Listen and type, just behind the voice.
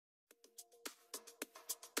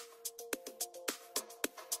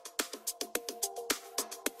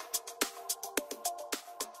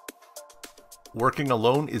Working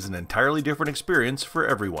alone is an entirely different experience for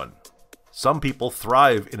everyone. Some people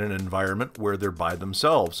thrive in an environment where they're by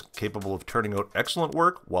themselves, capable of turning out excellent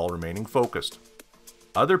work while remaining focused.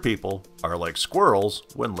 Other people are like squirrels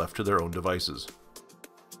when left to their own devices.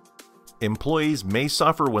 Employees may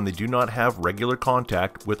suffer when they do not have regular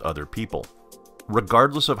contact with other people.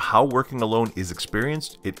 Regardless of how working alone is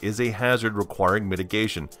experienced, it is a hazard requiring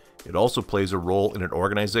mitigation. It also plays a role in an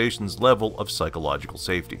organization's level of psychological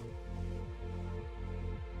safety.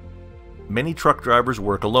 Many truck drivers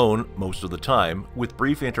work alone most of the time, with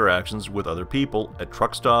brief interactions with other people at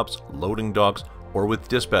truck stops, loading docks, or with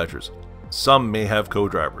dispatchers. Some may have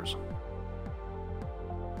co-drivers.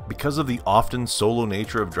 Because of the often solo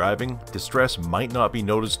nature of driving, distress might not be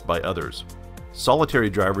noticed by others. Solitary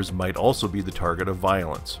drivers might also be the target of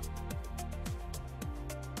violence.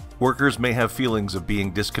 Workers may have feelings of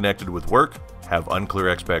being disconnected with work, have unclear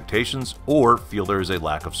expectations, or feel there is a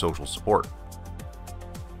lack of social support.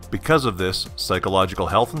 Because of this, psychological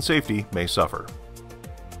health and safety may suffer.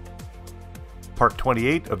 Part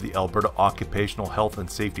 28 of the Alberta Occupational Health and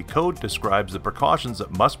Safety Code describes the precautions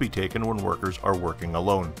that must be taken when workers are working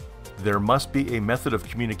alone. There must be a method of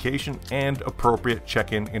communication and appropriate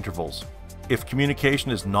check-in intervals. If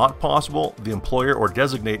communication is not possible, the employer or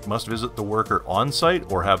designate must visit the worker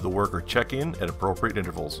on-site or have the worker check in at appropriate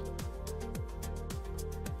intervals.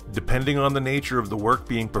 Depending on the nature of the work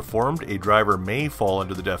being performed, a driver may fall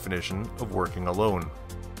under the definition of working alone.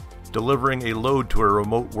 Delivering a load to a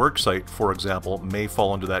remote work site, for example, may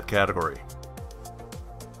fall into that category.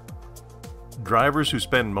 Drivers who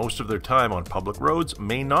spend most of their time on public roads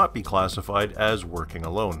may not be classified as working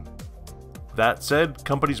alone. That said,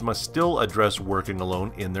 companies must still address working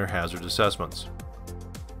alone in their hazard assessments.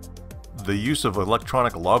 The use of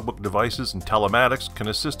electronic logbook devices and telematics can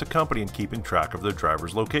assist a company in keeping track of their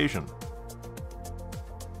driver's location.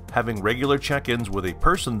 Having regular check-ins with a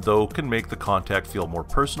person, though, can make the contact feel more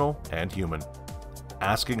personal and human.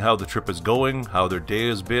 Asking how the trip is going, how their day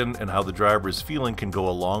has been, and how the driver is feeling can go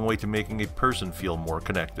a long way to making a person feel more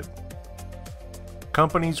connected.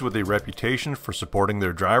 Companies with a reputation for supporting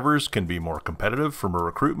their drivers can be more competitive from a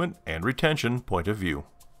recruitment and retention point of view.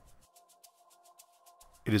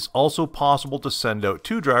 It is also possible to send out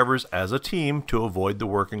two drivers as a team to avoid the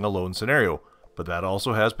working alone scenario, but that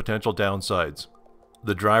also has potential downsides.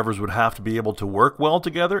 The drivers would have to be able to work well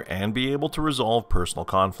together and be able to resolve personal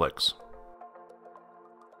conflicts.